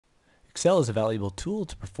Excel is a valuable tool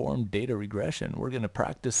to perform data regression. We're going to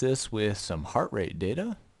practice this with some heart rate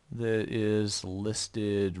data that is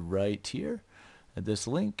listed right here at this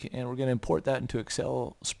link, and we're going to import that into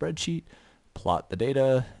Excel spreadsheet, plot the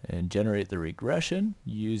data, and generate the regression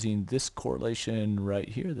using this correlation right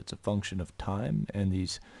here that's a function of time and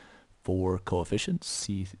these four coefficients,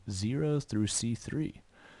 C0 through C3.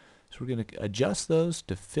 So we're going to adjust those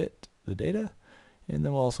to fit the data, and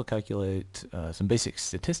then we'll also calculate some basic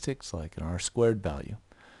statistics like an R-squared value.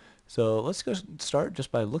 So let's go start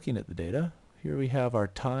just by looking at the data. Here we have our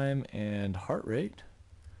time and heart rate.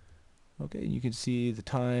 Okay, you can see the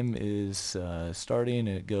time is starting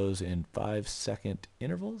and it goes in 5-second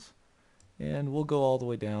intervals, and we'll go all the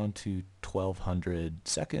way down to 1200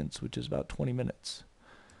 seconds, which is about 20 minutes.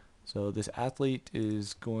 So this athlete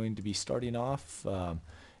is going to be starting off,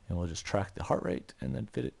 and we'll just track the heart rate and then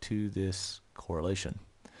fit it to this correlation.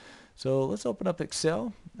 So let's open up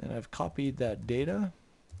Excel, and I've copied that data.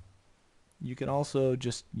 You can also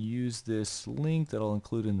just use this link that I'll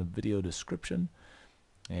include in the video description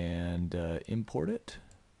and import it.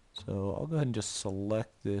 So I'll go ahead and just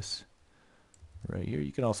select this right here.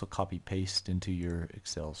 You can also copy paste into your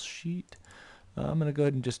Excel sheet. I'm going to go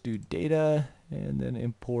ahead and just do data and then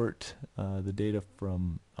import the data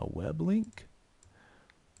from a web link.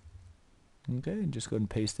 Okay, and just go ahead and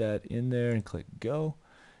paste that in there and click go,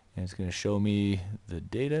 and it's going to show me the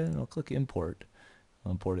data, and I'll click import.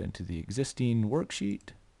 I'll import it into the existing worksheet,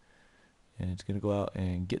 and it's going to go out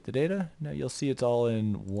and get the data. Now you'll see it's all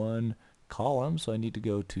in one column, so I need to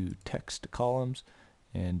go to text columns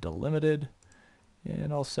and delimited,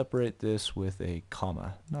 and I'll separate this with a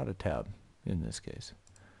comma, not a tab in this case.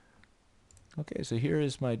 Okay, so here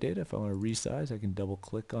is my data. If I want to resize, I can double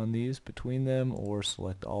click on these between them or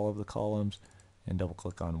select all of the columns and double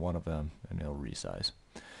click on one of them and it'll resize.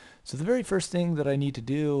 So the very first thing that I need to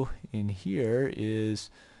do in here is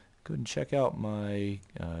go ahead and check out my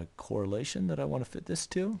correlation that I want to fit this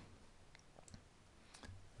to.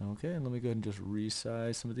 Okay, and let me go ahead and just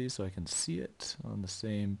resize some of these so I can see it on the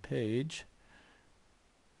same page.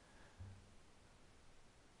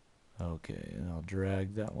 Okay, and I'll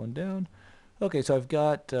drag that one down. Okay, so I've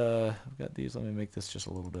got these. Let me make this just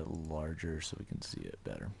a little bit larger so we can see it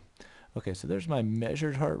better. Okay, so there's my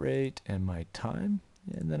measured heart rate and my time,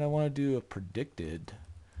 and then I want to do a predicted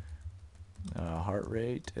heart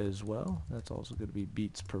rate as well. That's also going to be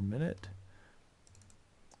beats per minute.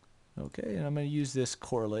 Okay, and I'm going to use this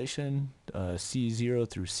correlation C0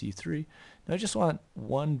 through C3. Now I just want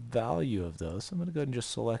one value of those, so I'm going to go ahead and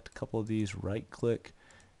just select a couple of these, right click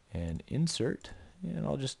and insert, and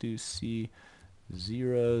I'll just do C0,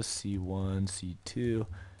 C1, C2,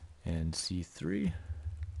 and C3.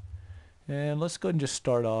 And let's go ahead and just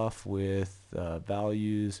start off with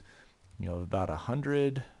values, about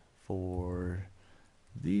 100 for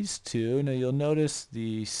these two. Now you'll notice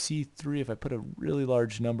the C3, if I put a really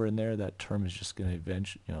large number in there, that term is just going to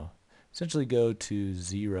eventually, essentially go to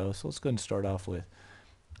 0. So let's go ahead and start off with,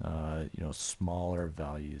 smaller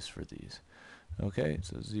values for these. Okay,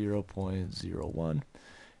 so 0.01.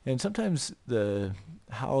 And sometimes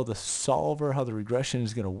how the regression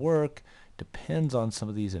is going to work depends on some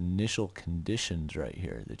of these initial conditions right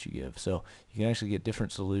here that you give. So you can actually get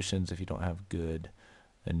different solutions if you don't have good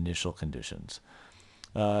initial conditions.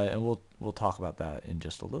 And we'll talk about that in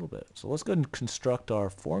just a little bit. So let's go ahead and construct our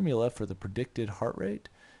formula for the predicted heart rate.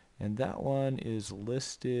 And that one is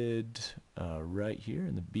listed right here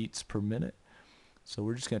in the beats per minute. So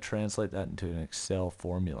we're just going to translate that into an Excel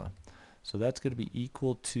formula. So that's going to be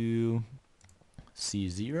equal to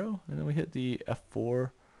C0, and then we hit the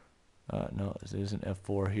F4. No, it isn't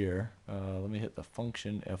F4 here. Let me hit the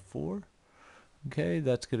function F4. Okay,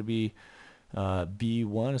 that's going to be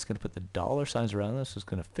B1. It's going to put the dollar signs around this. So it's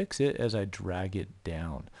going to fix it as I drag it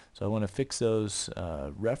down. So I want to fix those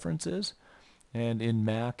references, and in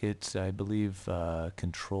Mac it's, I believe,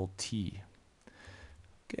 Control T.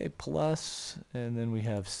 Okay, plus, and then we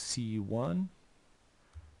have C1,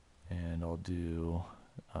 and I'll do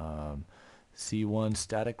C1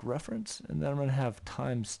 static reference, and then I'm going to have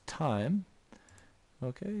times time.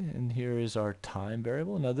 Okay, and here is our time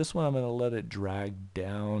variable. Now this one I'm going to let it drag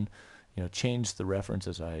down, change the reference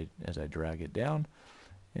as I drag it down,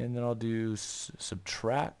 and then I'll do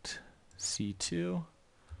subtract C2.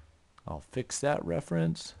 I'll fix that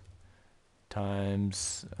reference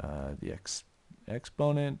times the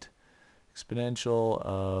exponential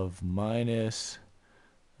of minus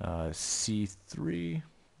C3,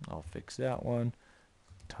 I'll fix that one,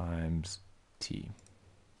 times T.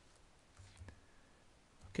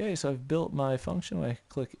 Okay, so I've built my function. When I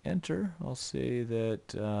click enter, I'll say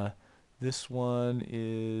that this one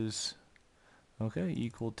is Okay,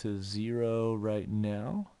 equal to 0 right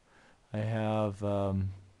now. I have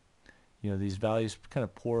these values, kind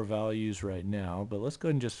of poor values right now, but let's go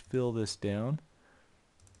ahead and just fill this down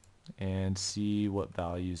and see what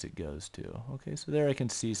values it goes to. Okay, so there I can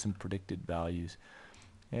see some predicted values.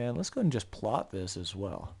 And let's go ahead and just plot this as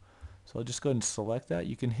well. So I'll just go ahead and select that.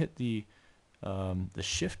 You can hit the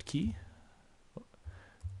shift key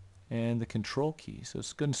and the control key. So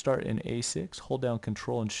it's going to start in A6, hold down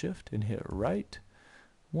control and shift and hit right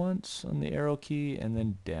once on the arrow key and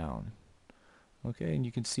then down. Okay, and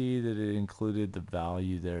you can see that it included the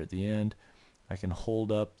value there at the end. I can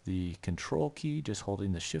hold up the control key, just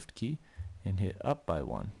holding the shift key, and hit up by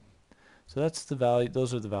 1. So that's the value,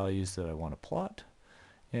 those are the values that I want to plot.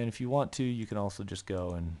 And if you want to, you can also just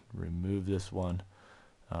go and remove this one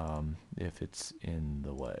if it's in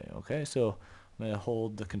the way. Okay, so I'm going to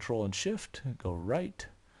hold the control and shift, go right,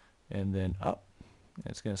 and then up.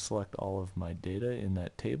 It's going to select all of my data in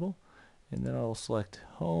that table. And then I'll select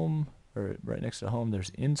home, or right next to home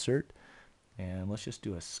there's insert, and let's just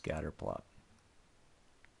do a scatter plot.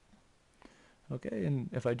 Okay, and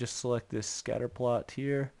if I just select this scatter plot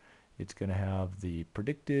here, it's going to have the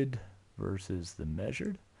predicted versus the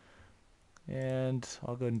measured. And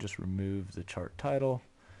I'll go ahead and just remove the chart title.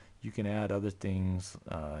 You can add other things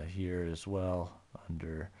here as well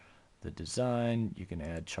under the design. You can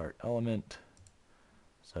add chart element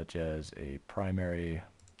such as a primary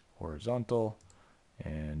horizontal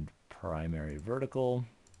and primary vertical.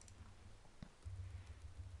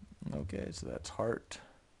 Okay, so that's heart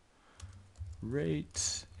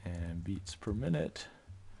rate and beats per minute,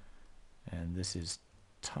 and this is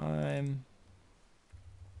time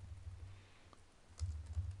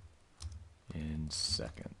in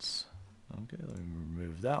seconds. Okay, let me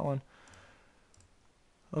remove that one.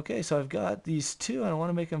 Okay, so I've got these two and I want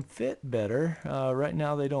to make them fit better. Right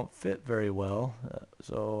now they don't fit very well,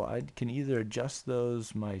 so I can either adjust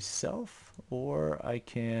those myself or I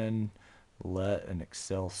can let an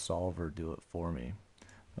Excel solver do it for me.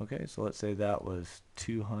 Okay, so let's say that was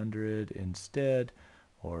 200 instead,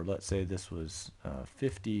 or let's say this was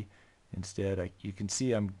 50 instead. You can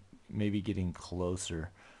see I'm maybe getting closer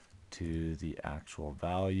to the actual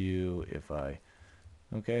value if I,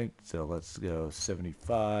 okay, so let's go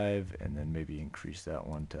 75 and then maybe increase that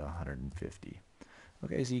one to 150.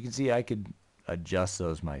 Okay, so you can see I could adjust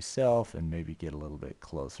those myself and maybe get a little bit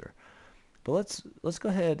closer. But let's go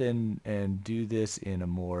ahead and do this in a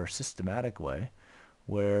more systematic way,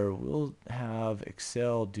 where we'll have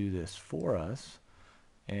Excel do this for us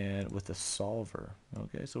and with a solver.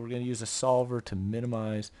 Okay, so we're going to use a solver to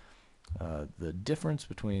minimize the difference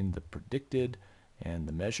between the predicted and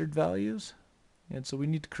the measured values. And so we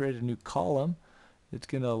need to create a new column. It's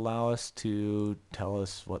going to allow us to tell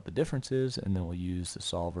us what the difference is, and then we'll use the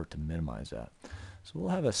solver to minimize that. So we'll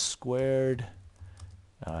have a squared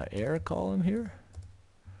error column here,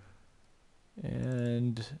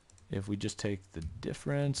 and if we just take the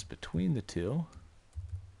difference between the two,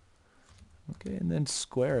 okay, and then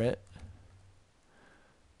square it,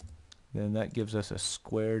 then that gives us a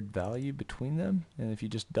squared value between them. And if you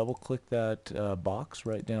just double click that box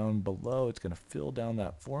right down below, it's going to fill down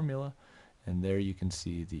that formula, and there you can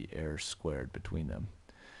see the error squared between them.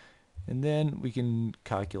 And then we can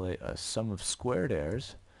calculate a sum of squared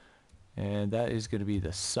errors, and that is going to be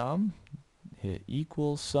the sum, hit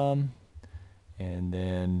equals sum, and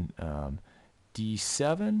then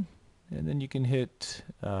D7, and then you can hit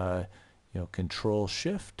control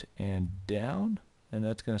shift and down, and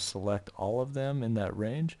that's going to select all of them in that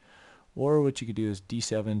range. Or what you could do is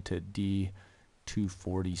D7 to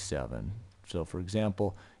D247. So for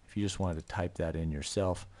example, if you just wanted to type that in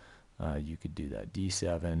yourself, you could do that,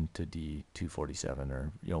 D7 to D247,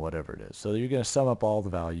 or whatever it is. So you're going to sum up all the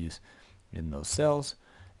values in those cells,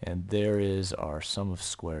 and there is our sum of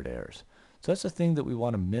squared errors. So that's the thing that we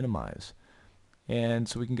want to minimize. And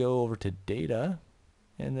so we can go over to data,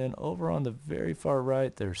 and then over on the very far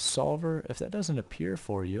right there's solver. If that doesn't appear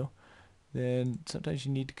for you, then sometimes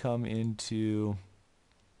you need to come into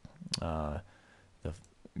go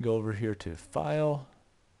over here to file,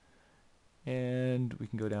 and we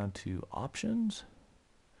can go down to options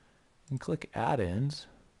and click add-ins,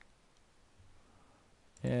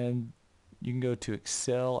 and you can go to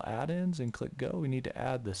Excel add-ins and click go. We need to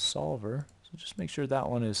add the solver, so just make sure that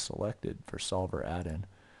one is selected for solver add-in.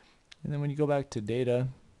 And then when you go back to data,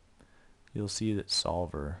 you'll see that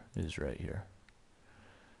solver is right here.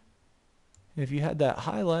 If you had that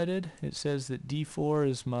highlighted, it says that D4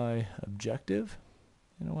 is my objective,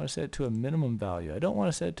 and I want to set it to a minimum value. I don't want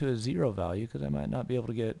to set it to a 0 value because I might not be able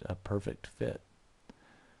to get a perfect fit.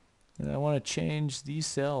 And I want to change these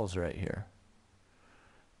cells right here.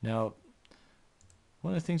 Now,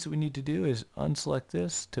 one of the things that we need to do is unselect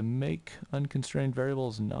this to make unconstrained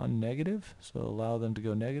variables non-negative, so allow them to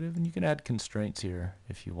go negative, and you can add constraints here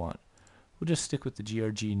if you want. We'll just stick with the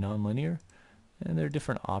GRG nonlinear, and there are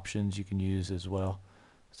different options you can use as well,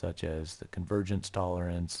 such as the convergence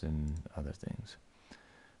tolerance and other things.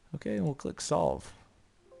 Okay, and we'll click solve.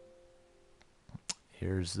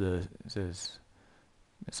 Here's it says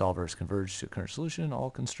solver is converged to a current solution, all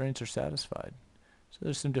constraints are satisfied. So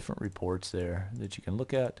there's some different reports there that you can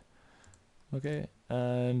look at. Okay,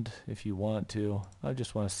 and if you want to, I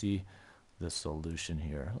just want to see the solution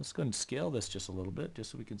here. Let's go ahead and scale this just a little bit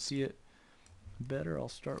just so we can see it better. I'll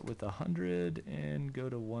start with 100 and go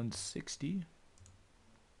to 160.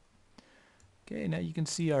 Okay, now you can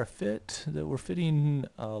see our fit, that we're fitting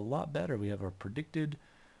a lot better. We have our predicted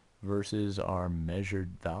versus our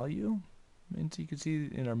measured value. And so you can see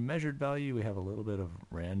in our measured value we have a little bit of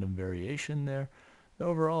random variation there. But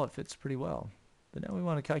overall it fits pretty well. But now we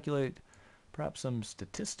want to calculate perhaps some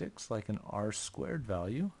statistics like an R²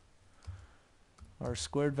 value.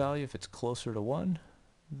 R² value, if it's closer to 1,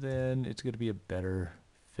 then it's going to be a better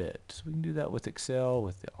fit. So we can do that with Excel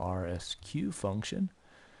with the RSQ function.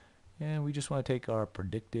 And we just want to take our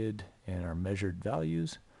predicted and our measured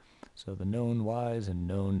values. So the known y's and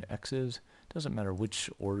known x's. Doesn't matter which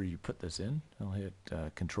order you put this in. I'll hit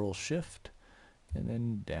Control Shift and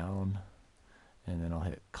then down, and then I'll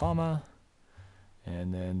hit comma,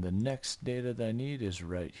 and then the next data that I need is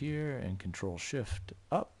right here, and Control Shift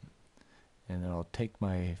up, and then I'll take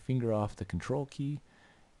my finger off the Control key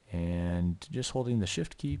and just holding the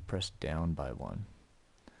Shift key, press down by 1.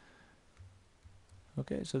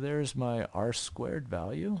 Okay, so there's my R²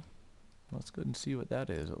 value. Let's go ahead and see what that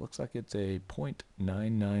is. It looks like it's a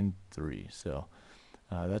 0.993. So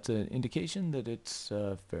that's an indication that it's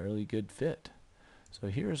a fairly good fit. So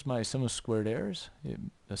here's my sum of squared errors.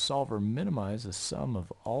 The solver minimizes the sum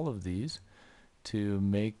of all of these to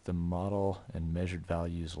make the model and measured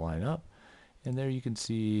values line up. And there you can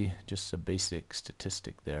see just a basic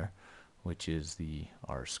statistic there, which is the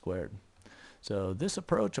R². So this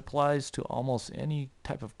approach applies to almost any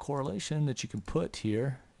type of correlation that you can put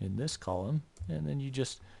here in this column, and then you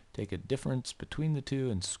just take a difference between the two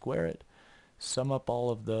and square it, sum up all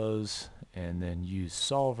of those, and then use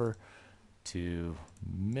solver to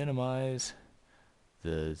minimize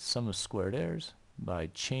the sum of squared errors by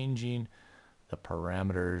changing the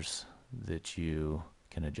parameters that you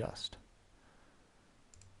can adjust.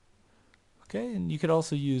 Okay, and you could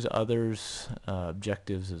also use others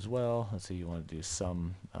objectives as well. Let's say you want to do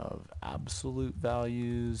sum of absolute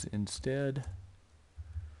values instead.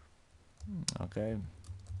 Okay,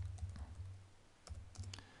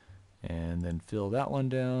 and then fill that one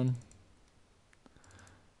down.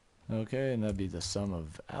 Okay, and that'd be the sum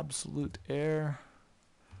of absolute error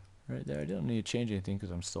right there. I don't need to change anything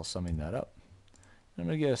because I'm still summing that up. I'm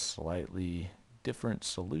going to get a slightly different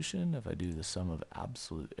solution if I do the sum of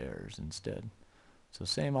absolute errors instead. So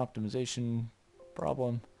same optimization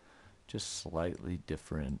problem, just slightly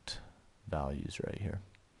different values right here.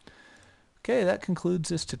 Okay, that concludes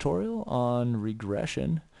this tutorial on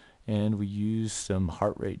regression, and we use some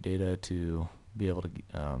heart rate data to be able to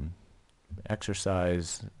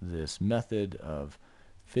exercise this method of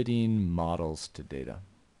fitting models to data.